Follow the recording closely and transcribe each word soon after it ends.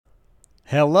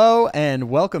Hello and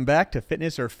welcome back to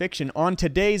Fitness or Fiction. On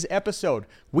today's episode,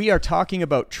 we are talking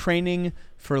about training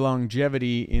for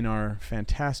longevity in our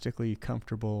fantastically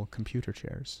comfortable computer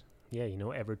chairs. Yeah,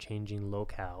 ever-changing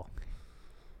locale.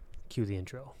 Cue the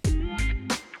intro.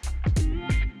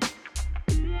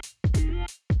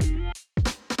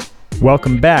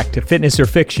 Welcome back to Fitness or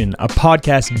Fiction, a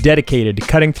podcast dedicated to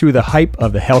cutting through the hype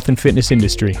of the health and fitness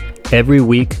industry. Every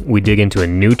week, we dig into a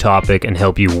new topic and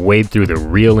help you wade through the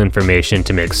real information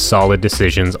to make solid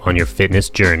decisions on your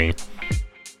fitness journey.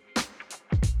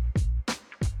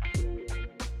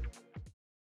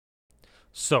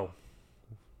 So,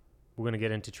 we're going to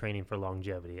get into training for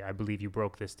longevity. I believe you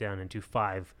broke this down into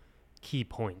 5 key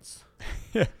points.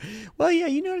 Well, yeah,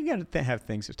 you got to have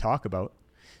things to talk about.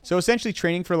 So essentially,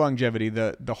 training for longevity,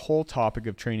 the whole topic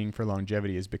of training for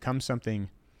longevity has become something,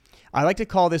 I like to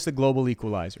call this the global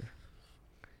equalizer.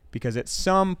 Because at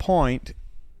some point,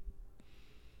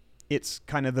 it's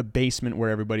kind of the basement where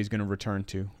everybody's going to return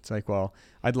to. It's like, well,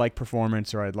 I'd like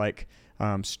performance, or I'd like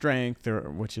strength,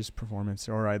 which is performance,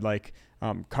 or I'd like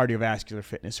cardiovascular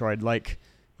fitness, or I'd like,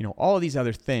 all of these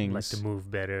other things. I'd like to move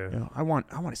better. I want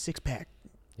a six-pack,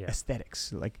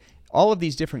 aesthetics, like all of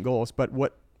these different goals. But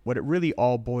what it really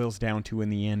all boils down to in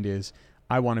the end is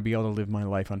I want to be able to live my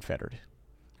life unfettered.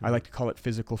 Mm-hmm. I like to call it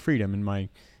physical freedom.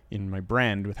 In my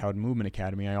brand with Howden Movement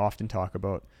Academy, I often talk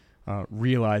about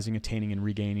realizing, attaining, and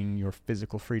regaining your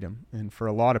physical freedom. And for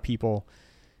a lot of people,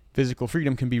 physical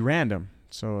freedom can be random.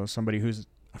 So somebody who's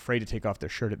afraid to take off their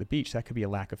shirt at the beach, that could be a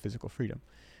lack of physical freedom.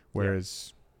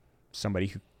 Whereas somebody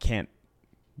who can't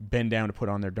bend down to put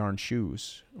on their darn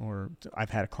shoes, or I've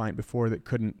had a client before that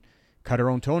couldn't cut her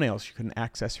own toenails. She couldn't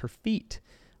access her feet.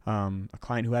 A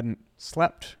client who hadn't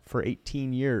slept for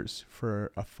 18 years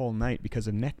for a full night because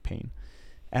of neck pain.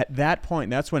 At that point,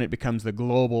 that's when it becomes the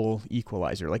global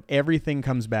equalizer. Like everything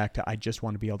comes back to, I just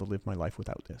want to be able to live my life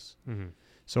without this. Mm-hmm.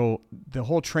 So the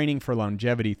whole training for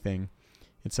longevity thing,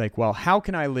 it's like, well, how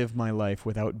can I live my life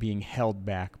without being held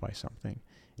back by something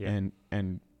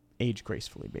and age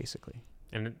gracefully, basically.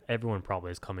 And everyone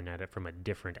probably is coming at it from a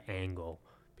different angle,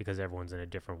 because everyone's in a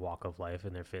different walk of life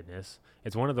in their fitness.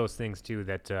 It's one of those things, too,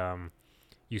 that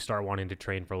you start wanting to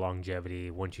train for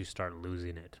longevity once you start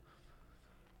losing it.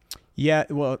 Yeah,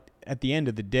 well, at the end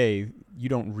of the day, you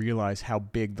don't realize how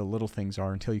big the little things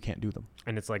are until you can't do them.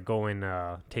 And it's like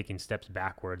taking steps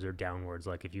backwards or downwards.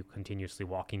 Like if you continuously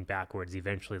walking backwards,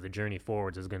 eventually the journey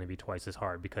forwards is going to be twice as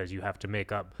hard, because you have to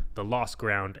make up the lost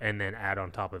ground and then add on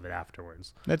top of it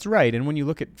afterwards. That's right. And when you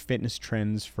look at fitness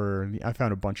trends I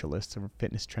found a bunch of lists of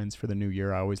fitness trends for the new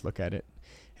year. I always look at it.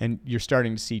 And you're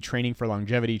starting to see training for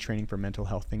longevity, training for mental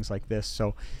health, things like this.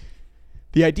 So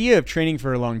the idea of training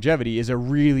for longevity is a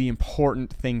really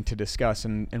important thing to discuss,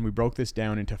 and we broke this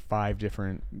down into 5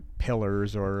 different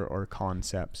pillars or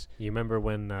concepts. You remember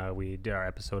when we did our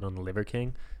episode on the Liver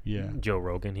King? Yeah. Joe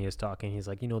Rogan, he was talking. He's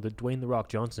like, the Dwayne The Rock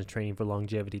Johnson's training for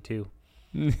longevity too.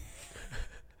 Yeah,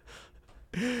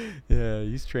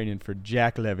 he's training for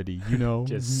Jack Levity,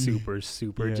 Just super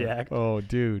jacked. Oh,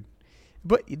 dude.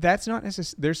 But that's not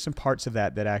necessarily, there's some parts of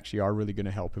that actually are really going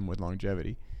to help him with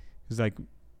longevity. It's like,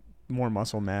 more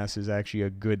muscle mass is actually a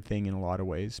good thing in a lot of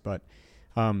ways, but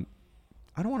I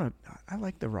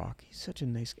like The Rock. He's such a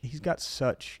nice, he's got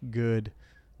such good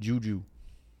juju.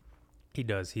 He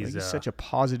does. He's such a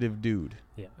positive dude.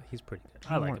 Yeah, he's pretty good.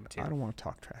 I like him too. I don't want to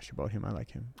talk trash about him. I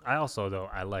like him. I also, though,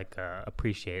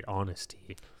 appreciate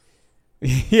honesty.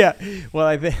 Yeah, well,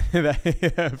 I think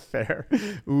that fair.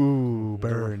 Ooh,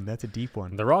 burn. That's a deep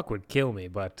one. The Rock would kill me,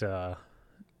 but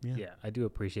yeah, I do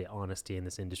appreciate honesty in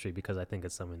this industry, because I think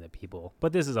it's something that people...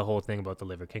 But this is a whole thing about the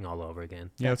Liver King all over again.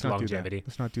 Yeah, let's not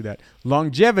do that.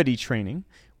 Longevity training,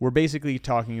 we're basically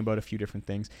talking about a few different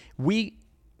things. We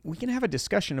can have a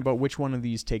discussion about which one of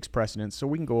these takes precedence, so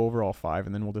we can go over all 5,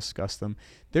 and then we'll discuss them.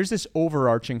 There's this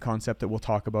overarching concept that we'll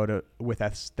talk about with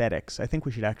aesthetics. I think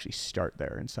we should actually start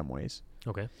there in some ways.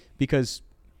 Okay. Because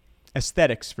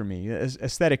aesthetics for me,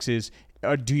 aesthetics is,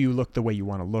 do you look the way you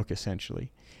want to look,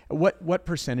 essentially? What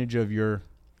percentage of your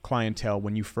clientele,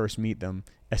 when you first meet them,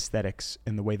 aesthetics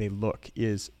and the way they look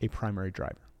is a primary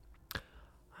driver?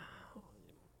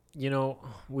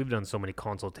 We've done so many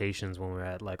consultations when we're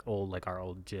at our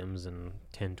old gyms and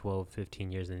 10, 12,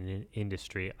 15 years in the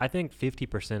industry. I think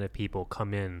 50% of people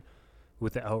come in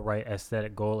with the outright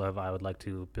aesthetic goal of, I would like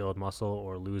to build muscle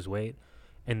or lose weight.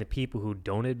 And the people who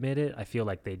don't admit it, I feel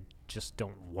like they just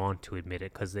don't want to admit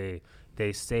it, because they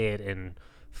say it in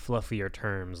fluffier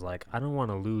terms, like, I don't want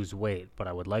to lose weight, but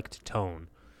I would like to tone,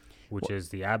 which is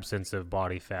the absence of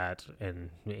body fat and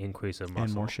increase of muscle.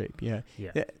 And more shape, yeah.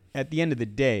 At the end of the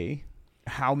day,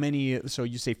 how many, so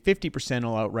you say 50%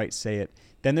 will outright say it.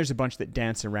 Then there's a bunch that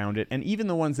dance around it. And even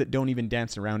the ones that don't even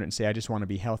dance around it and say, I just want to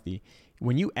be healthy.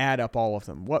 When you add up all of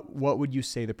them, what would you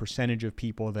say the percentage of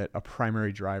people that a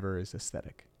primary driver is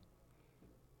aesthetic?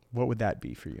 What would that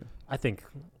be for you? I think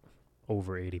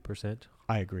over 80%.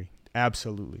 I agree.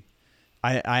 Absolutely.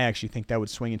 I actually think that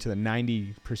would swing into the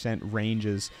 90%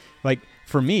 ranges. Like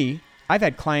for me, I've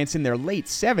had clients in their late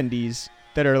 70s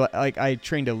that are like, I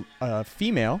trained a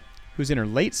female who's in her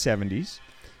late 70s.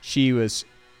 She was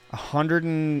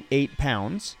 108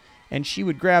 pounds, and she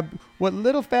would grab what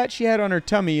little fat she had on her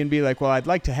tummy and be like, well, I'd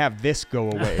like to have this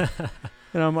go away.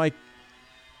 And I'm like,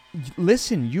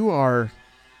 listen, you're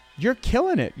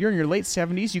killing it. You're in your late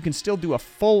 70s. You can still do a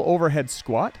full overhead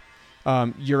squat.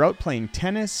 You're out playing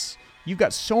tennis. You've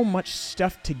got so much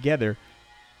stuff together.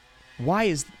 Why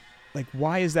is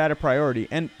that a priority?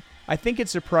 And I think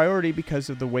it's a priority because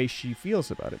of the way she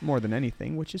feels about it more than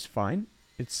anything, which is fine.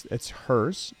 It's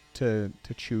hers to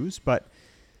choose, but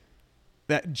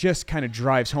that just kind of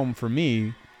drives home for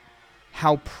me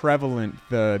how prevalent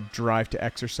the drive to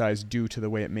exercise due to the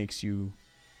way it makes you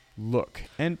look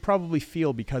and probably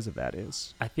feel because of that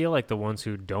is. I feel like the ones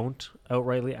who don't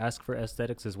outrightly ask for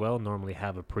aesthetics as well normally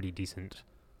have a pretty decent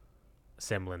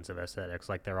semblance of aesthetics.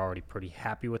 Like they're already pretty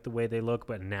happy with the way they look,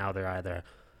 but now they're either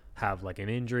have like an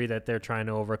injury that they're trying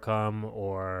to overcome,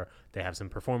 or they have some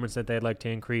performance that they'd like to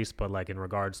increase. But like in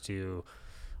regards to,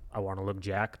 I want to look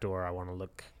jacked or I want to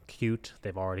look cute,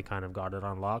 they've already kind of got it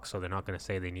on lock, so they're not going to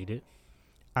say they need it.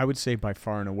 I would say by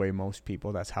far and away most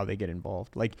people, that's how they get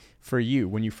involved. Like for you,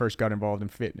 when you first got involved in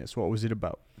fitness, what was it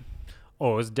about?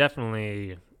 Oh, it was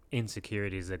definitely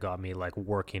insecurities that got me like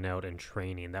working out and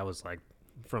training. That was like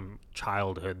from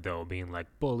childhood though, being like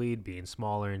bullied, being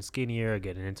smaller and skinnier,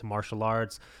 getting into martial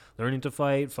arts, learning to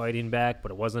fighting back,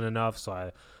 but it wasn't enough. So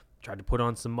I tried to put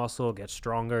on some muscle, get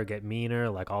stronger, get meaner,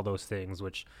 like all those things,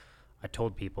 which I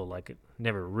told people like it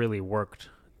never really worked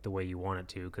the way you want it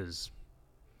to, because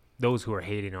those who are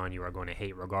hating on you are going to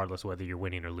hate regardless whether you're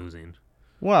winning or losing.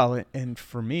 Well, and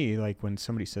for me, like when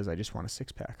somebody says, I just want a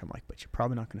six-pack, I'm like, but you're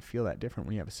probably not going to feel that different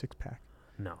when you have a six-pack.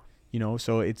 No. You know,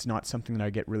 so it's not something that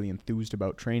I get really enthused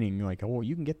about training. Like, oh,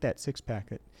 you can get that six-pack.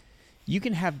 You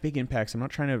can have big impacts. I'm not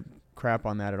trying to crap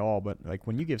on that at all, but like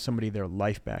when you give somebody their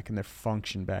life back and their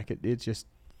function back,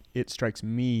 it strikes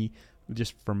me,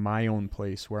 just from my own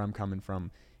place where I'm coming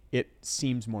from, it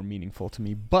seems more meaningful to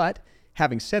me. But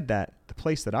having said that, the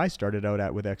place that I started out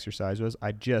at with exercise was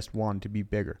I just wanted to be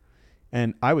bigger.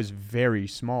 And I was very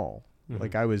small. Mm-hmm.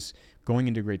 Like I was going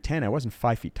into grade 10, I wasn't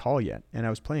 5 feet tall yet, and I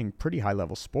was playing pretty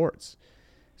high-level sports.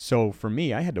 So for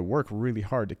me, I had to work really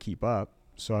hard to keep up.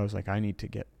 So I was like, I need to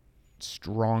get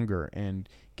stronger and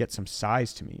get some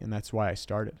size to me, and that's why I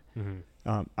started.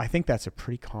 Mm-hmm. I think that's a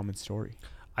pretty common story.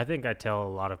 I think I tell a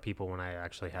lot of people when I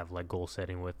actually have like goal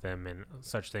setting with them and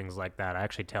such things like that, I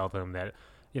actually tell them that,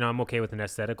 you know, I'm okay with an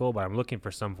aesthetic goal, but I'm looking for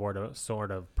some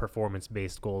sort of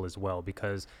performance-based goal as well,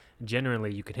 because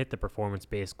generally you can hit the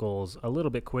performance-based goals a little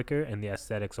bit quicker and the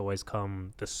aesthetics always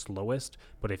come the slowest.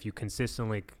 But if you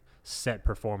consistently set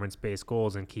performance-based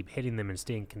goals and keep hitting them and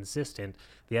staying consistent,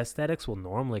 the aesthetics will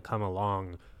normally come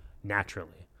along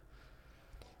naturally.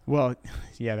 Well,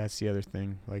 yeah, that's the other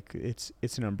thing. Like it's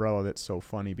an umbrella that's so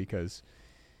funny, because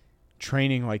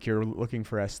training like you're looking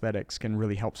for aesthetics can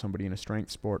really help somebody in a strength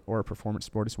sport or a performance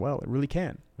sport as well. It really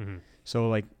can. Mm-hmm. So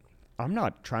like, I'm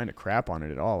not trying to crap on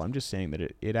it at all. I'm just saying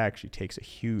that it actually takes a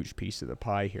huge piece of the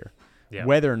pie here. Yeah.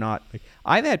 Whether or not, like,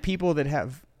 I've had people that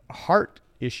have heart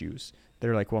issues.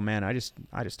 They're like, well, man, I just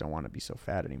don't want to be so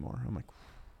fat anymore. I'm like,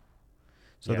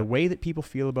 so the way that people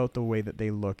feel about the way that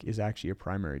they look is actually a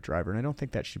primary driver. And I don't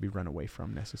think that should be run away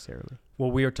from necessarily.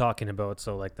 Well, we are talking about,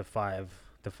 so like the five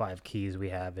keys we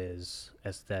have is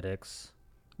aesthetics.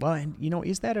 Well, and you know,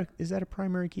 is that a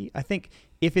primary key? I think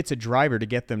if it's a driver to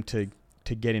get them to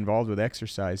get involved with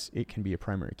exercise, it can be a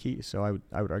primary key. So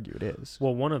I would argue it is.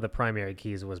 Well, one of the primary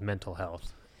keys was mental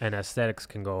health, and aesthetics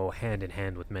can go hand in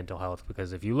hand with mental health,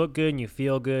 because if you look good and you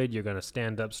feel good, you're going to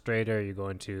stand up straighter. You're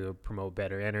going to promote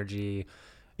better energy.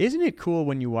 Isn't it cool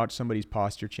when you watch somebody's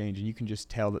posture change and you can just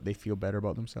tell that they feel better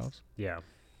about themselves? Yeah.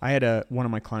 I had one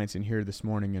of my clients in here this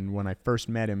morning, and when I first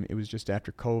met him, it was just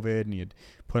after COVID, and he had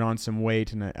put on some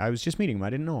weight, and I was just meeting him. I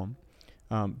didn't know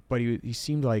him. But he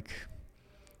seemed like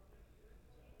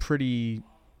pretty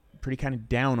kind of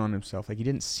down on himself. Like he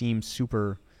didn't seem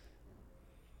super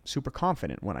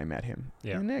confident when I met him.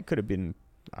 Yeah. And that could have been,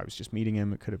 I was just meeting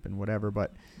him. It could have been whatever,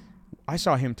 but I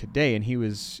saw him today, and he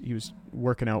was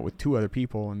working out with two other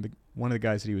people, and one of the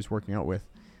guys that he was working out with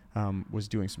was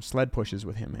doing some sled pushes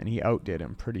with him, and he outdid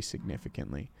him pretty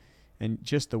significantly. And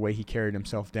just the way he carried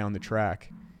himself down the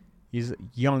track, He's a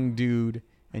young dude,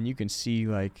 and you can see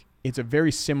like it's a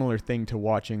very similar thing to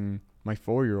watching my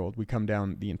 4-year-old. We come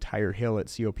down the entire hill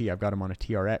at COP. I've got him on a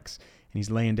TRX, and he's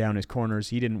laying down his corners.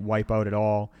 He didn't wipe out at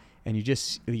all, and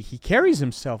he carries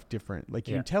himself different. Like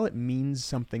you can tell it means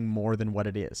something more than what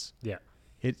it is. Yeah,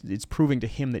 it's proving to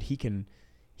him that he can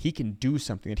do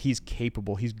something, that he's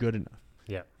capable, he's good enough.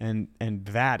 Yeah, and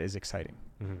that is exciting.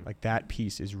 mm-hmm. Like that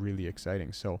piece is really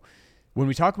exciting. So when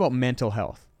we talk about mental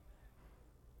health,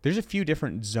 there's a few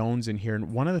different zones in here.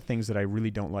 And one of the things that I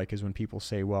really don't like is when people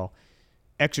say, well,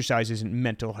 exercise isn't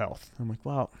mental health. I'm like,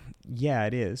 well, yeah,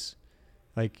 it is.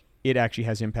 Like it actually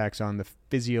has impacts on the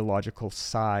physiological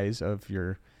size of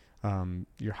your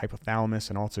hypothalamus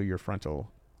and also your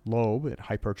frontal lobe. It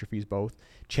hypertrophies both,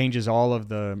 changes all of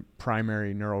the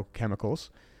primary neurochemicals.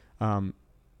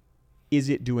 Is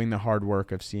it doing the hard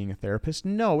work of seeing a therapist?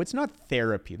 No, it's not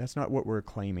therapy. That's not what we're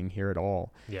claiming here at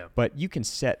all. Yeah. But you can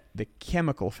set the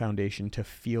chemical foundation to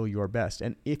feel your best.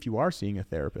 And if you are seeing a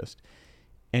therapist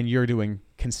and you're doing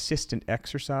consistent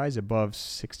exercise above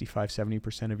 65,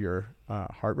 70% of your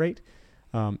heart rate,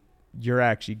 you're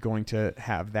actually going to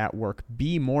have that work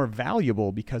be more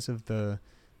valuable because of the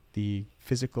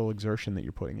physical exertion that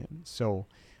you're putting in. So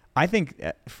I think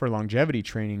for longevity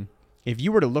training, if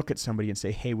you were to look at somebody and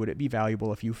say, hey, would it be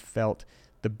valuable if you felt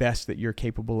the best that you're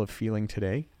capable of feeling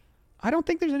today? I don't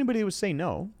think there's anybody that would say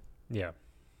no. Yeah.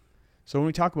 So when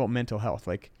we talk about mental health,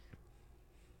 like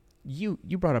you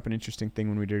brought up an interesting thing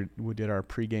when we did our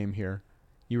pregame here.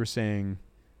 You were saying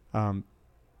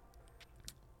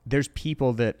there's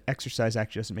people that exercise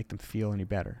actually doesn't make them feel any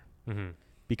better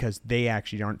because they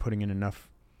actually aren't putting in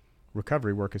enough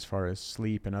recovery work as far as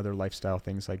sleep and other lifestyle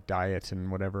things like diet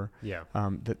and whatever. Yeah.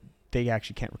 That they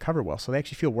actually can't recover well. So they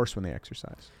actually feel worse when they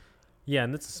exercise. Yeah,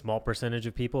 and that's a small percentage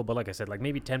of people, but like I said, like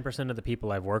maybe 10% of the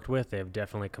people I've worked with, they've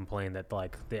definitely complained that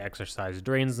like the exercise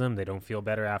drains them. They don't feel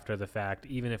better after the fact,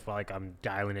 even if like I'm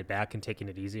dialing it back and taking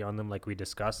it easy on them like we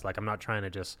discussed. Like I'm not trying to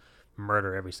just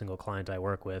murder every single client I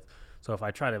work with. So if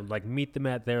I try to like meet them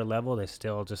at their level, they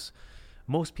still just...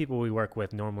 Most people we work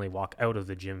with normally walk out of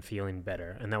the gym feeling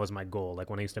better. And that was my goal. Like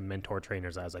when I used to mentor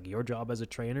trainers, I was like, your job as a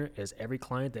trainer is every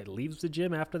client that leaves the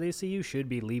gym after they see you should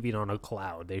be leaving on a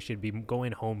cloud. They should be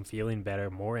going home feeling better,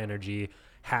 more energy,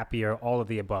 happier, all of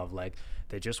the above. Like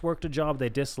they just worked a job they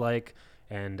dislike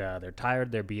and they're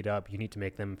tired, they're beat up. You need to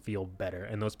make them feel better.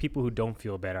 And those people who don't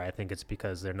feel better, I think it's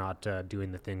because they're not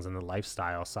doing the things on the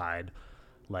lifestyle side,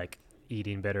 like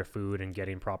eating better food and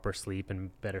getting proper sleep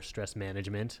and better stress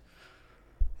management.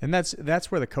 And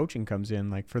that's where the coaching comes in.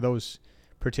 Like for those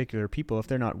particular people, if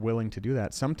they're not willing to do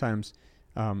that, sometimes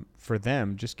for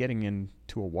them, just getting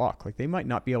into a walk, like they might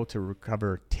not be able to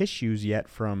recover tissues yet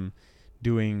from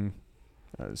doing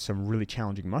some really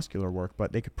challenging muscular work,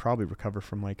 but they could probably recover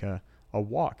from like a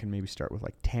walk and maybe start with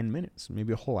like 10 minutes.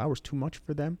 Maybe a whole hour is too much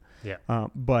for them. Yeah.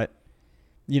 But,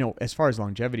 you know, as far as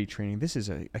longevity training, this is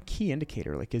a key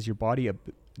indicator. Like is your body,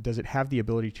 does it have the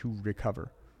ability to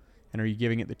recover? And are you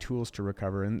giving it the tools to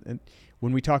recover? And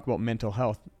when we talk about mental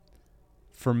health,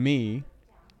 for me,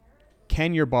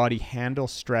 can your body handle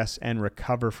stress and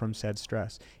recover from said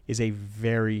stress these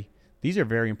are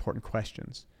very important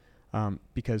questions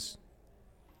because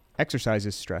exercise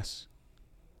is stress.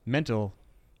 Mental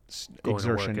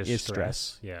exertion is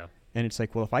stress. Yeah. And it's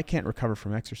like, well, if I can't recover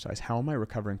from exercise, how am I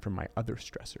recovering from my other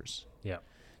stressors? Yeah.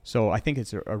 So I think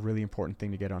it's a really important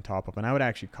thing to get on top of. And I would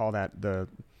actually call that the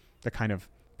kind of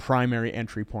primary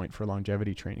entry point for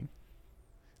longevity training.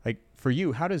 Like for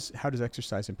you, how does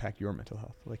exercise impact your mental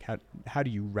health? Like how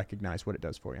do you recognize what it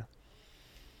does for you?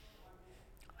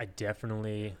 I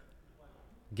definitely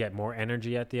get more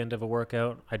energy at the end of a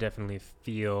workout. I definitely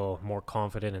feel more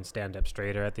confident and stand up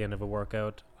straighter at the end of a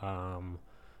workout. And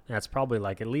that's probably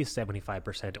like at least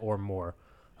 75% or more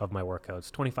of my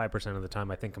workouts. 25% of the time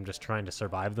I think I'm just trying to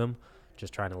survive them,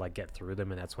 just trying to like get through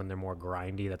them, and that's when they're more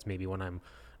grindy. That's maybe when I'm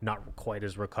not quite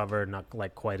as recovered, not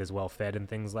like quite as well fed and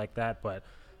things like that. But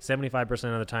 75%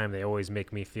 of the time, they always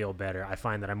make me feel better. I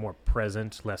find that I'm more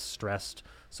present, less stressed.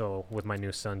 So with my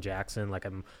new son, Jackson, like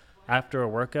after a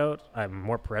workout, I'm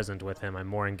more present with him. I'm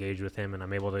more engaged with him, and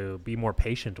I'm able to be more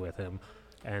patient with him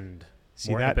and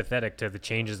more empathetic to the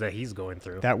changes that he's going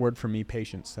through. That word for me,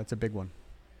 patience, that's a big one.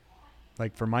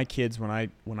 Like for my kids, when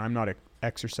I'm not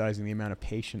exercising the amount of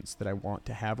patience that I want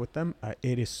to have with them,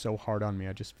 it is so hard on me.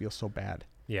 I just feel so bad.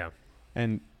 Yeah.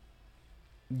 And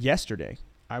yesterday,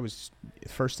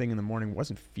 first thing in the morning,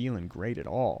 wasn't feeling great at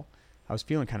all. I was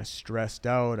feeling kind of stressed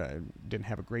out. I didn't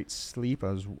have a great sleep.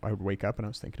 I would wake up and I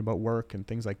was thinking about work and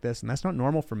things like this, and that's not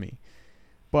normal for me.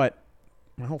 But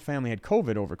my whole family had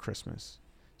COVID over Christmas,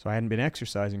 so I hadn't been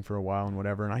exercising for a while and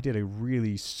whatever, and I did a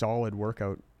really solid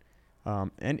workout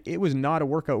And it was not a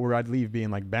workout where I'd leave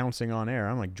being like bouncing on air.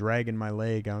 I'm like dragging my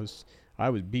leg. I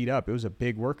was beat up. It was a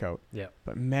big workout. Yeah.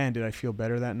 But man, did I feel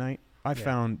better that night. I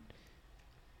found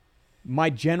my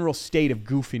general state of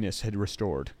goofiness had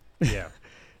restored. Yeah.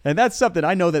 And that's something,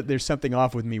 I know that there's something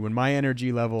off with me when my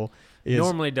energy level is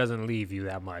normally doesn't leave you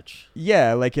that much.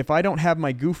 Yeah, like if I don't have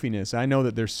my goofiness, I know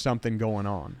that there's something going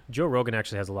on. Joe Rogan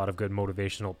actually has a lot of good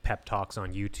motivational pep talks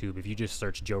on YouTube. If you just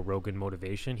search Joe Rogan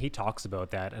motivation, he talks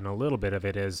about that, and a little bit of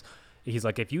it is, he's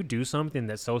like, if you do something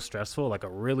that's so stressful, like a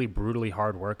really brutally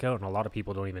hard workout, and a lot of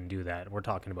people don't even do that. We're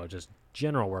talking about just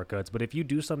general workouts. But if you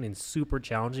do something super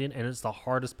challenging and it's the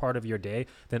hardest part of your day,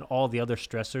 then all the other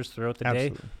stressors throughout the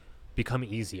day become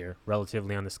easier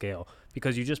relatively on the scale,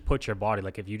 because you just put your body,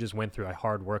 like if you just went through a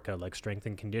hard workout like strength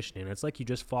and conditioning, it's like you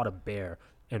just fought a bear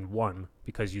and won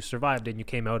because you survived it and you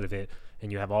came out of it,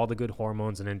 and you have all the good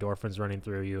hormones and endorphins running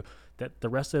through you, that the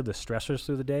rest of the stressors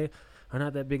through the day are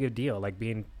not that big of a deal. Like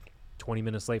being 20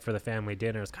 minutes late for the family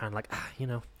dinner is kind of like,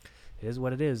 it is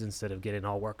what it is, instead of getting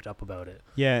all worked up about it.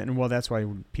 Yeah, and well, that's why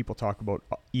people talk about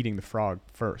eating the frog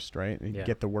first, right? Yeah.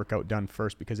 Get the workout done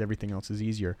first because everything else is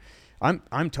easier.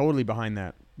 I'm totally behind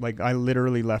that. Like I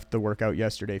literally left the workout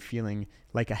yesterday feeling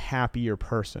like a happier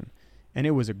person. And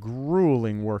it was a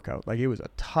grueling workout. Like it was a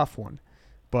tough one.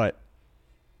 But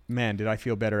man, did I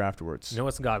feel better afterwards. You know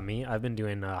what's got me? I've been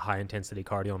doing high intensity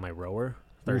cardio on my rower,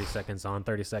 30 seconds on,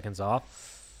 30 seconds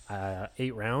off,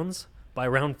 8 rounds. By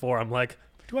round 4, I'm like,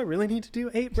 do I really need to do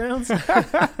 8 rounds?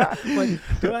 Like,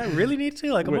 do I really need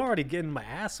to? Like, I'm already getting my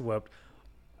ass whooped.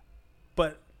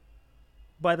 But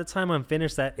by the time I'm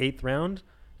finished that 8th round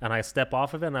and I step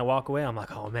off of it and I walk away, I'm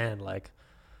like, oh man, like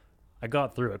I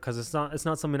got through it, because it's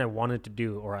not something I wanted to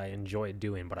do or I enjoyed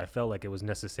doing, but I felt like it was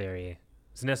necessary.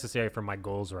 It's necessary for my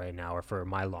goals right now, or for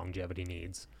my longevity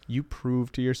needs. You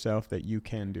prove to yourself that you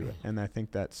can do it. And I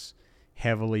think that's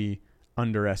heavily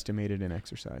underestimated in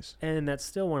exercise. And that's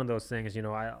still one of those things,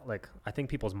 I think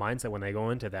people's mindset when they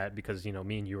go into that, because,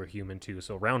 me and you are human too.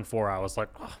 So round 4, I was like,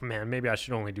 oh man, maybe I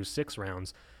should only do 6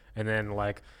 rounds. And then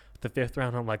like the 5th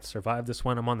round, I'm like, survive this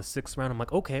one. I'm on the 6th round. I'm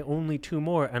like, okay, only 2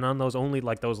 more. And on those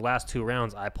those last 2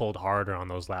 rounds, I pulled harder on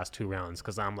those last 2 rounds,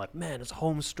 because I'm like, man, it's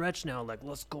home stretch now. Like,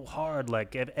 let's go hard.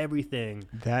 Like, get everything.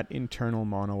 That internal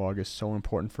monologue is so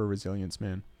important for resilience,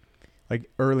 man. Like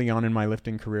early on in my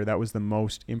lifting career, that was the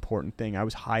most important thing. I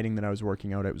was hiding that I was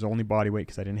working out. It was only body weight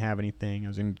because I didn't have anything.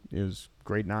 It was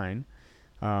grade 9.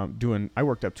 I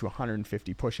worked up to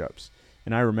 150 push-ups.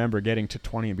 And I remember getting to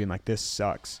 20 and being like, this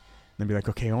sucks. And then be like,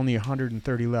 okay, only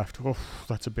 130 left. Oh,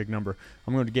 that's a big number.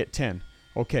 I'm going to get 10.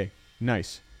 Okay,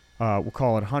 nice. We'll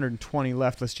call it 120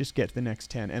 left. Let's just get to the next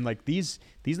 10. And like these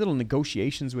little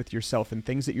negotiations with yourself and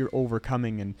things that you're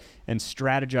overcoming and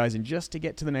strategizing just to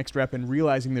get to the next rep and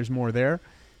realizing there's more there,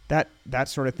 that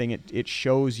sort of thing, it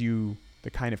shows you the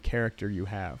kind of character you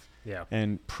have. Yeah.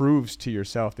 And proves to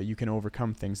yourself that you can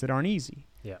overcome things that aren't easy.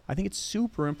 Yeah. I think it's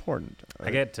super important.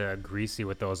 I get greasy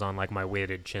with those on like my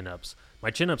weighted chin-ups. My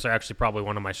chin-ups are actually probably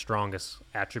one of my strongest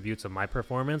attributes of my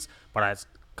performance, but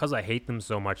because I hate them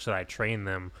so much that I train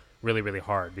them really, really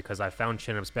hard, because I found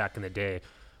chin-ups back in the day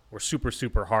were super,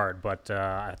 super hard, but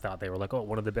I thought they were like,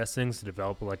 one of the best things to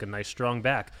develop like a nice strong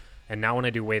back. And now when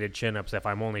I do weighted chin-ups, if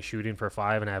I'm only shooting for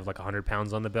 5 and I have like 100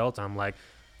 pounds on the belt, I'm like,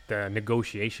 the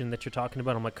negotiation that you're talking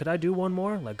about, I'm like, could I do one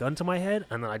more, like gun to my head?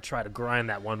 And then I try to grind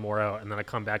that one more out, and then I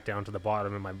come back down to the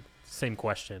bottom and my same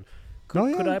question,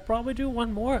 could I probably do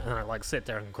one more? And I like sit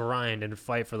there and grind and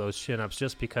fight for those chin-ups,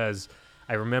 just because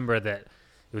I remember that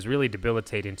it was really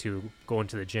debilitating to go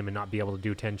into the gym and not be able to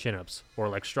do 10 chin-ups, or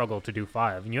like struggle to do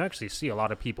 5. And you actually see a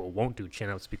lot of people won't do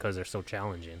chin-ups because they're so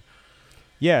challenging.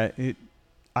 Yeah,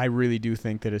 I really do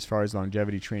think that as far as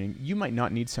longevity training, you might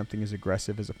not need something as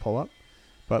aggressive as a pull-up.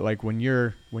 But like when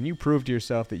you prove to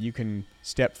yourself that you can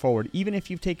step forward, even if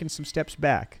you've taken some steps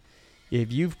back, if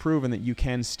you've proven that you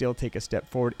can still take a step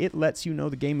forward, it lets you know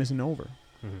the game isn't over.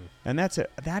 Mm-hmm. And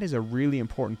that is a really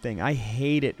important thing. I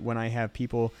hate it when I have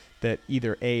people that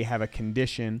either A, have a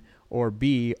condition, or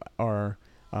B, are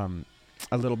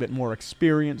a little bit more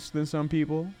experienced than some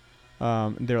people.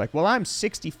 They're like, well, I'm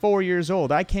 64 years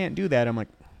old. I can't do that. I'm like,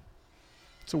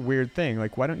 it's a weird thing.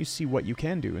 Like, why don't you see what you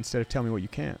can do instead of telling me what you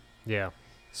can't? Yeah.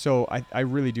 So I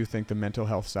really do think the mental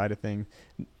health side of thing,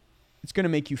 it's going to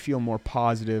make you feel more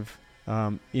positive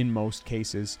in most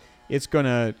cases. It's going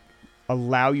to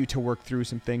allow you to work through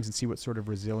some things and see what sort of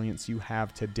resilience you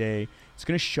have today. It's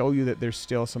going to show you that there's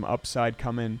still some upside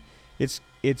coming. It's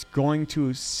going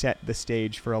to set the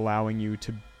stage for allowing you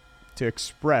to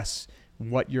express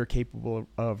what you're capable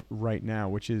of right now,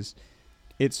 which is,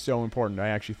 it's so important. I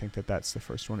actually think that that's the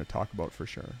first one to talk about for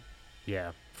sure.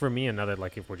 Yeah. for me, another,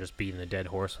 like, if we're just beating a dead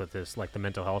horse with this, like the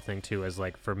mental health thing too, is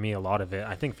like, for me, a lot of it,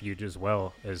 I think for you as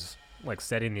well, is like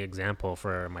setting the example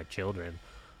for my children,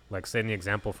 like setting the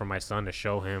example for my son to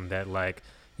show him that, like,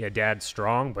 yeah, dad's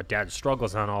strong, but dad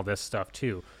struggles on all this stuff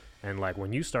too. And like,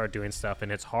 when you start doing stuff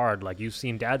and it's hard, like, you've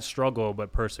seen dad struggle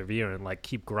but persevere and like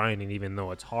keep grinding even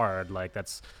though it's hard. Like,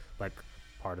 that's like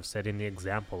part of setting the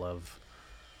example of.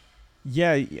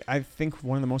 Yeah, I think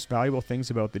one of the most valuable things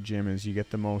about the gym is you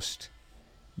get the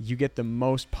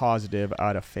most positive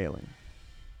out of failing.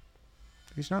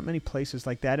 There's not many places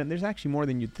like that, and there's actually more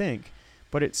than you'd think,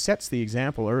 but it sets the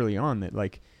example early on that,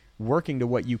 like, working to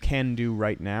what you can do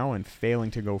right now and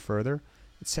failing to go further,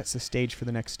 it sets the stage for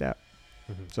the next step.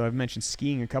 Mm-hmm. So I've mentioned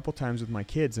skiing a couple times with my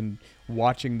kids and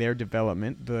watching their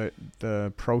development,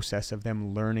 the process of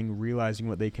them learning, realizing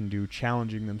what they can do,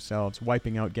 challenging themselves,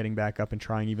 wiping out, getting back up and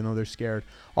trying even though they're scared.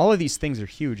 All of these things are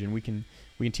huge, and we can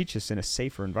teach this in a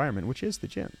safer environment, which is the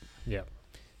gym. Yeah.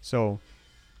 So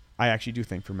I actually do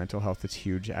think for mental health it's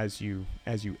huge as you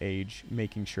age,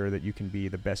 making sure that you can be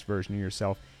the best version of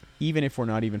yourself, even if we're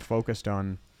not even focused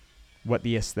on what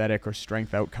the aesthetic or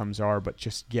strength outcomes are, but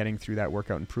just getting through that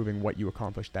workout and proving what you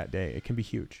accomplished that day. It can be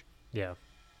huge. Yeah.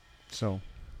 So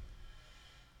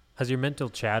has your mental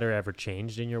chatter ever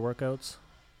changed in your workouts?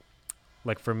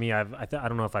 Like, for me, I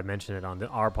don't know if I mentioned it on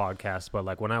our podcast, but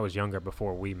like, when I was younger,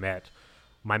 before we met,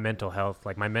 my mental health,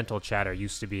 like my mental chatter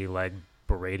used to be like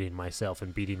berating myself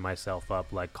and beating myself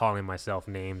up, like calling myself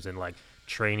names and like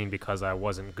training because I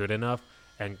wasn't good enough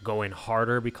and going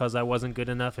harder because I wasn't good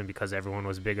enough and because everyone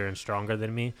was bigger and stronger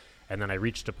than me. And then I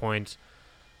reached a point,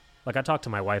 like, I talked to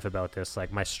my wife about this,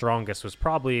 like my strongest was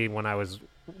probably when I was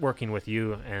working with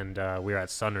you and we were at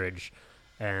Sunridge,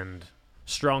 and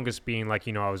strongest being like,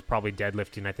 you know, I was probably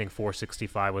deadlifting, I think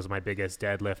 465 was my biggest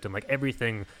deadlift, and like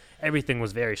everything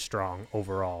was very strong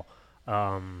overall.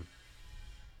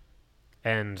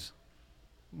 And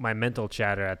my mental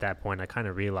chatter at that point, I kind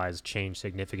of realized, changed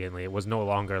significantly. It was no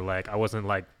longer like, I wasn't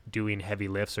like doing heavy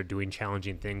lifts or doing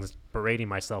challenging things, berating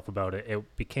myself about it.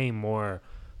 It became more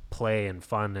play and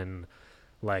fun, and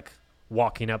like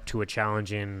walking up to a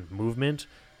challenging movement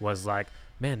was like,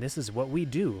 man, this is what we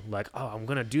do. Like, oh, I'm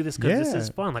going to do this because this is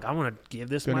fun. Like, I want to give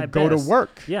this my best. Go to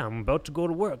work. Yeah, I'm about to go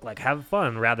to work. Like, have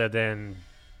fun rather than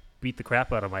beat the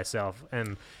crap out of myself.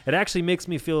 And it actually makes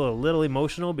me feel a little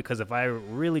emotional, because if I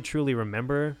really truly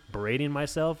remember berating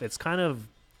myself, it's kind of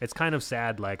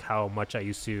sad, like how much I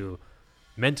used to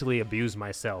mentally abuse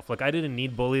myself. Like, I didn't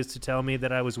need bullies to tell me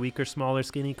that I was weak or small or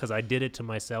skinny, because I did it to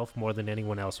myself more than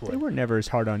anyone else would. They were never as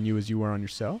hard on you as you were on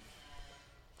yourself.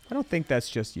 I don't think that's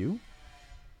just you.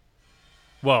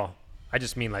 Well, I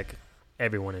just mean like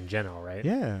everyone in general, right?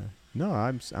 Yeah. No,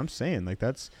 I'm saying like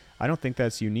I don't think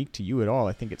that's unique to you at all.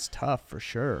 I think it's tough for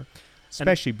sure,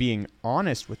 especially being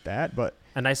honest with that.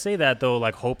 And I say that though,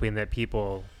 like hoping that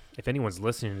people, if anyone's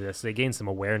listening to this, they gain some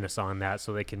awareness on that,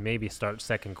 so they can maybe start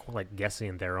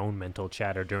guessing their own mental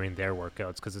chatter during their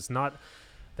workouts, because it's not,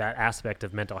 that aspect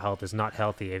of mental health is not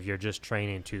healthy if you're just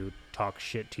training to talk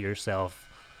shit to yourself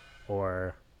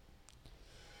or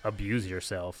abuse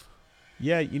yourself.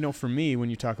 Yeah, you know, for me, when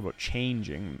you talk about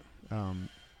changing,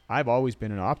 I've always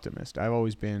been an optimist. I've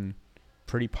always been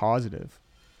pretty positive.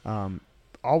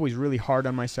 Always really hard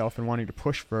on myself and wanting to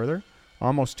push further,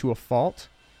 almost to a fault.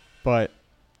 But,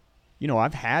 you know,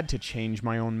 I've had to change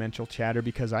my own mental chatter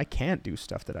because I can't do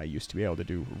stuff that I used to be able to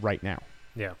do right now.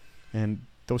 Yeah. And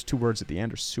those two words at the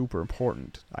end are super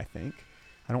important, I think.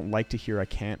 I don't like to hear I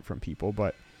can't from people,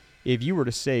 but if you were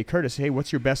to say, Curtis, hey,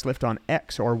 what's your best lift on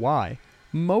X or Y?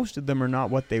 Most of them are not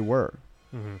what they were.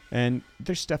 Mm-hmm. And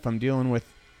there's stuff I'm dealing with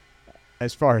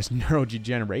as far as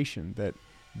neurodegeneration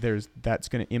that's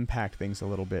going to impact things a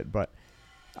little bit. But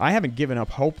I haven't given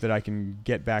up hope that I can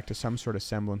get back to some sort of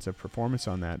semblance of performance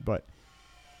on that. But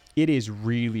it is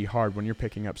really hard when you're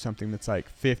picking up something that's like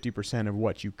 50% of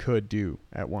what you could do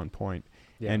at one point,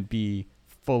 and be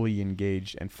fully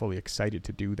engaged and fully excited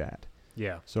to do that.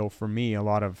 Yeah. So for me, a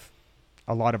lot of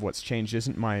what's changed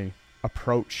isn't my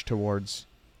approach towards,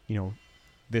 you know,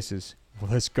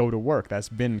 let's go to work. That's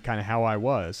been kind of how I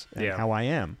was and how I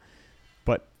am.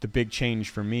 But the big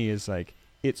change for me is like,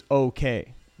 it's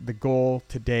okay. The goal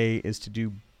today is to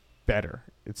do better.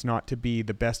 It's not to be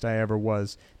the best I ever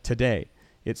was today.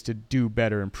 It's to do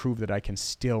better and prove that I can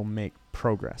still make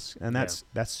progress. And that's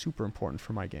super important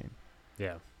for my game.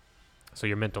 Yeah. So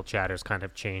your mental chatter's kind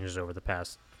of changed over the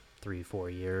past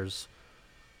 3-4 years.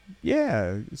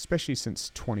 Yeah, especially since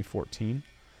 2014.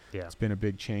 Yeah. It's been a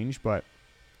big change, but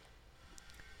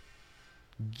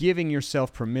giving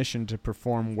yourself permission to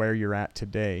perform where you're at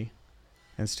today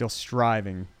and still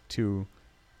striving to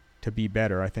to be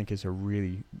better, I think is a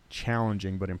really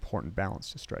challenging but important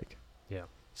balance to strike. Yeah.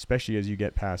 Especially as you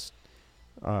get past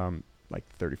like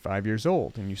 35 years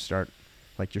old and you're starting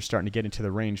to get into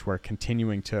the range where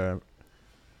continuing to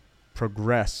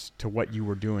progress to what you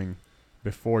were doing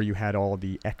before you had all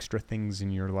the extra things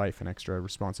in your life and extra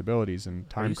responsibilities and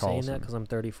time Are you calls. saying that because I'm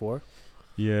 34?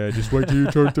 Yeah, just wait till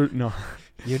you turn 30. No.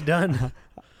 You're done.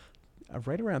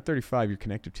 Right around 35, your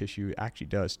connective tissue actually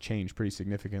does change pretty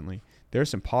significantly. There are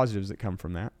some positives that come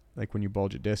from that. Like when you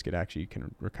bulge a disc, it actually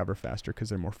can recover faster because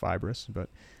they're more fibrous. But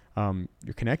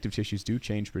your connective tissues do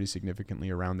change pretty significantly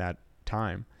around that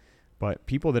time. But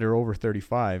people that are over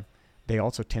 35, they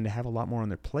also tend to have a lot more on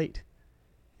their plate.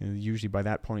 Usually by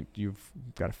that point, you've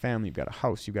got a family, you've got a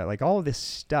house, you've got like all of this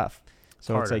stuff.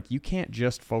 So it's like you can't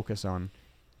just focus on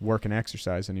work and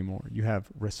exercise anymore. You have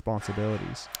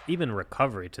responsibilities. Even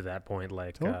recovery to that point,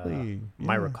 like Totally.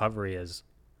 my recovery is,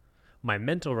 my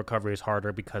mental recovery is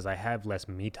harder because I have less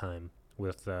me time.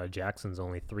 With Jackson's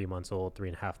only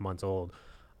 3.5 months old.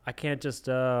 I can't just,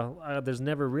 there's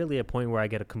never really a point where I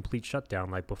get a complete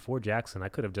shutdown. Like before Jackson, I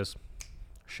could have just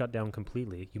shut down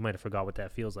completely. You might have forgot what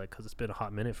that feels like because it's been a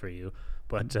hot minute for you.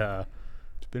 But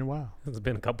it's been a while. It's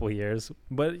been a couple of years.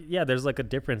 But yeah, there's like a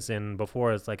difference in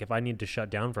before. It's like if I need to shut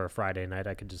down for a Friday night,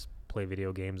 I could just play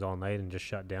video games all night and just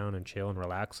shut down and chill and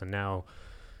relax. And now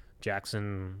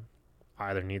Jackson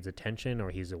either needs attention or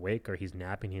he's awake or he's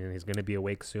napping and he's going to be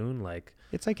awake soon. Like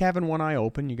it's like having one eye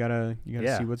open. You gotta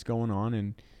see what's going on.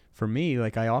 And for me,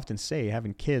 like I often say,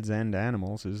 having kids and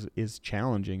animals is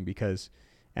challenging because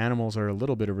animals are a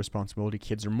little bit of responsibility.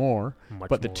 Kids are more.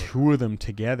 But the two of them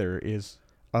together is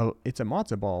it's a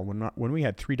matzo ball. When we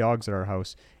had 3 dogs at our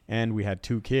house and we had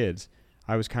 2 kids,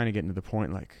 I was kind of getting to the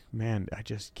point like, man, I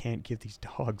just can't give these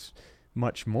dogs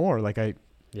much more. Like I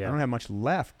don't have much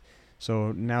left.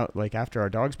 So now, like after our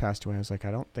dogs passed away, I was like,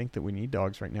 I don't think that we need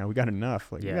dogs right now. We got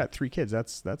enough. Like we got 3 kids.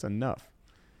 That's enough.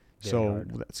 So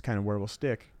that's kind of where we'll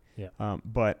stick. Yeah.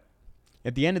 But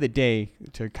at the end of the day,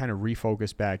 to kind of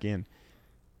refocus back in,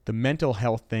 the mental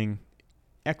health thing,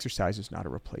 exercise is not a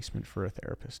replacement for a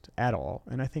therapist at all.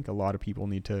 And I think a lot of people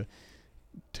need to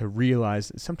realize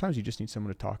that sometimes you just need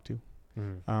someone to talk to.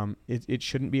 Mm-hmm. It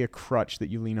shouldn't be a crutch that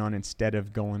you lean on instead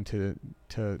of going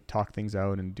to talk things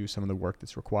out and do some of the work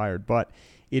that's required. But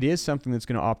it is something that's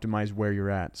going to optimize where you're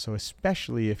at. So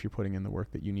especially if you're putting in the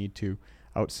work that you need to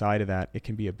outside of that, it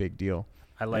can be a big deal.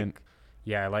 I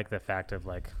like the fact of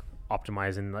like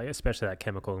optimizing, like especially that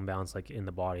chemical imbalance like in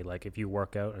the body. Like if you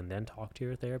work out and then talk to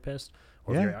your therapist,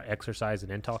 or if you're exercising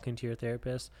and then talking to your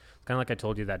therapist. It's kind of like I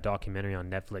told you that documentary on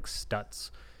Netflix,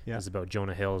 Stutz. Yeah. Is about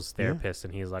Jonah Hill's therapist,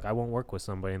 and he's like, I won't work with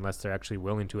somebody unless they're actually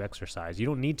willing to exercise. You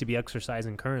don't need to be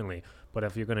exercising currently, but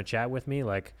if you're going to chat with me,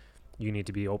 like, you need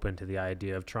to be open to the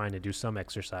idea of trying to do some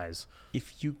exercise.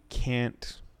 If you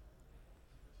can't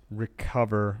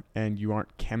recover and you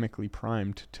aren't chemically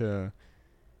primed to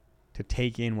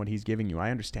take in what he's giving you, I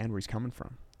understand where he's coming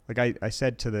from. Like I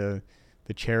said to the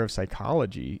chair of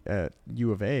psychology at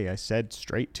U of A, I said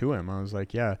straight to him, I was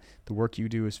like, yeah, the work you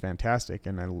do is fantastic,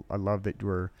 and I love that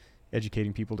you're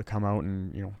educating people to come out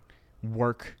and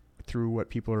work through what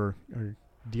people are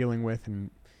dealing with and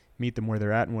meet them where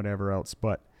they're at and whatever else.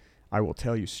 But I will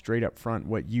tell you straight up front,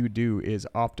 what you do is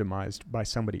optimized by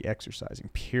somebody exercising,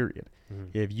 period.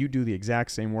 Mm-hmm. If you do the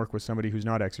exact same work with somebody who's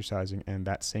not exercising and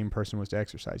that same person was to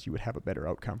exercise, you would have a better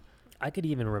outcome. I could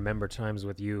even remember times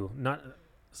with you, not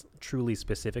truly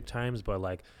specific times, but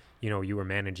like, you were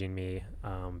managing me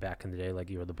back in the day, like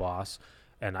you were the boss,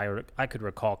 and I could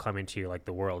recall coming to you like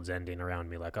the world's ending around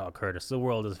me, like, oh, Curtis, the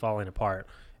world is falling apart,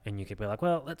 and you could be like,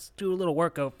 well, let's do a little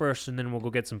workout first and then we'll go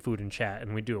get some food and chat,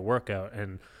 and we do a workout,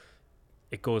 and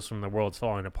it goes from the world's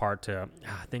falling apart to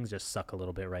things just suck a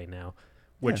little bit right now,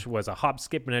 which was a hop,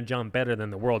 skip, and a jump better than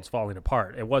the world's falling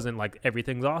apart. It wasn't like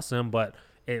everything's awesome, but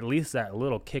at least that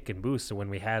little kick and boost. So when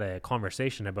we had a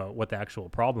conversation about what the actual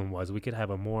problem was, we could have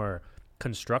a more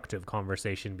constructive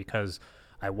conversation because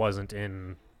I wasn't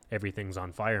in everything's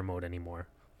on fire mode anymore.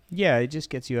 Yeah, it just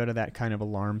gets you out of that kind of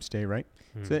alarm state, right?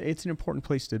 So it's an important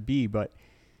place to be, but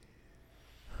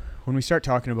when we start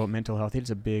talking about mental health,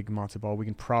 it's a big matzo ball. We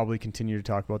can probably continue to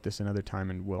talk about this another time,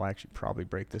 and we'll actually probably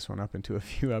break this one up into a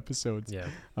few episodes. Yeah.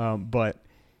 But,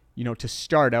 to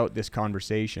start out this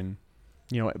conversation,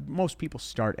 most people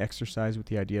start exercise with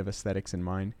the idea of aesthetics in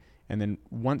mind. And then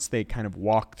once they kind of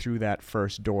walk through that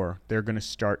first door, they're going to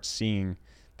start seeing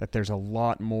that there's a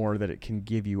lot more that it can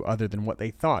give you other than what they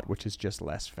thought, which is just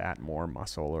less fat, more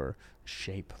muscle, or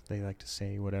shape, they like to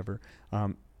say, whatever,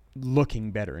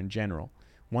 looking better in general.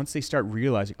 Once they start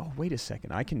realizing, oh, wait a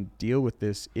second, I can deal with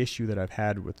this issue that I've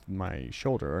had with my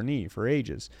shoulder or knee for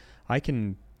ages. I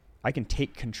can I can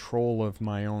take control of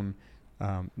my own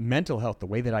mental health, the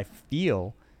way that I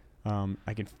feel.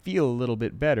 I can feel a little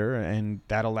bit better, and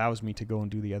that allows me to go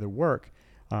and do the other work.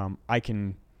 I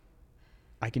can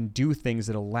do things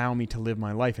that allow me to live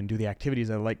my life and do the activities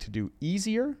I like to do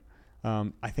easier.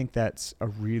 I think that's a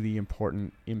really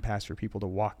important impasse for people to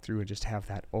walk through and just have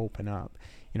that open up.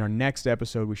 In our next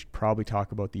episode, we should probably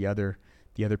talk about the other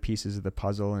pieces of the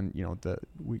puzzle. And,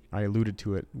 I alluded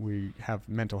to it. We have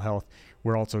mental health.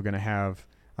 We're also going to have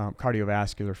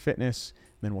cardiovascular fitness.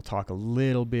 Then we'll talk a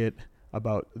little bit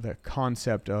about the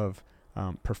concept of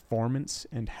performance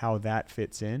and how that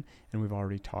fits in. And we've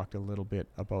already talked a little bit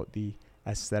about the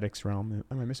aesthetics realm.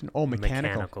 Am I missing? Oh,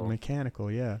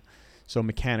 mechanical, yeah. So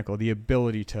mechanical, the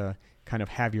ability to kind of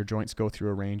have your joints go through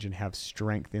a range and have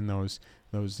strength in those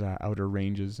outer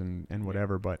ranges and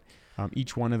whatever. But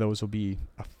each one of those will be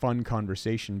a fun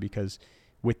conversation, because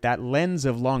with that lens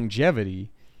of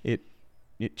longevity,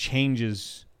 it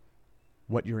changes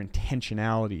what your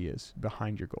intentionality is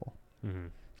behind your goal. Mm-hmm.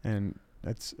 And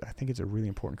I think it's a really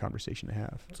important conversation to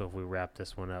have. So if we wrap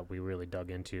this one up, we really dug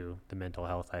into the mental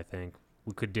health. I think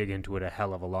we could dig into it a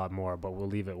hell of a lot more, but we'll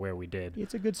leave it where we did.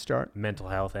 It's a good start. Mental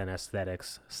health and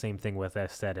aesthetics. Same thing with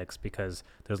aesthetics, because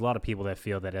there's a lot of people that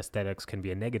feel that aesthetics can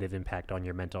be a negative impact on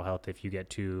your mental health if you get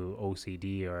too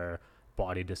OCD or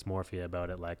body dysmorphia about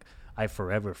it. Like, I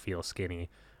forever feel skinny,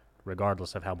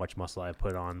 regardless of how much muscle I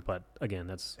put on. But again,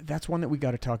 that's one that we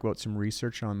got to talk about some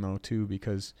research on, though, too,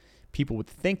 because people would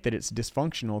think that it's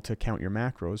dysfunctional to count your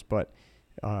macros, but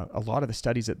a lot of the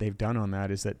studies that they've done on that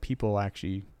is that people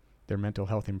actually, their mental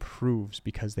health improves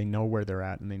because they know where they're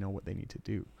at and they know what they need to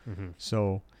do. Mm-hmm.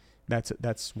 So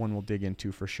that's one we'll dig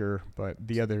into for sure. But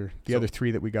the other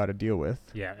three that we got to deal with.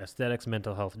 Yeah, aesthetics,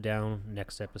 mental health down.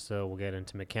 Next episode, we'll get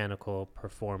into mechanical,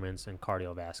 performance, and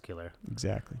cardiovascular.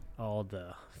 Exactly. All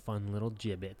the fun little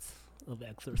gibbets of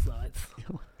exercise.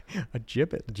 A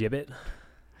gibbet? Gibbet?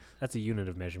 That's a unit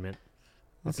of measurement.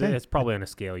 Okay. It's probably on a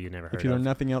scale you never heard of. If you learn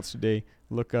nothing else today,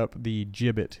 look up the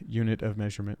gibbet, unit of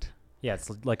measurement. Yeah,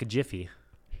 it's like a jiffy.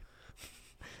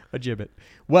 A gibbet.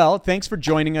 Well, thanks for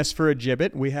joining us for a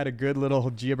gibbet. We had a good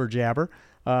little jibber jabber.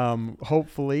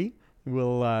 Hopefully,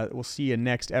 we'll see you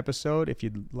next episode. If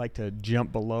you'd like to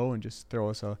jump below and just throw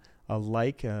us a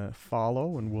like,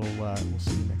 follow, and we'll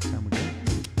see you next time we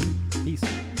go. Peace.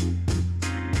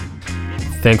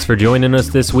 Thanks for joining us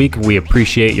this week. We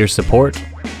appreciate your support.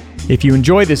 If you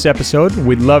enjoyed this episode,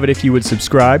 we'd love it if you would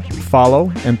subscribe,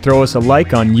 follow, and throw us a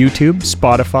like on YouTube,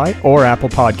 Spotify, or Apple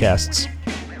Podcasts.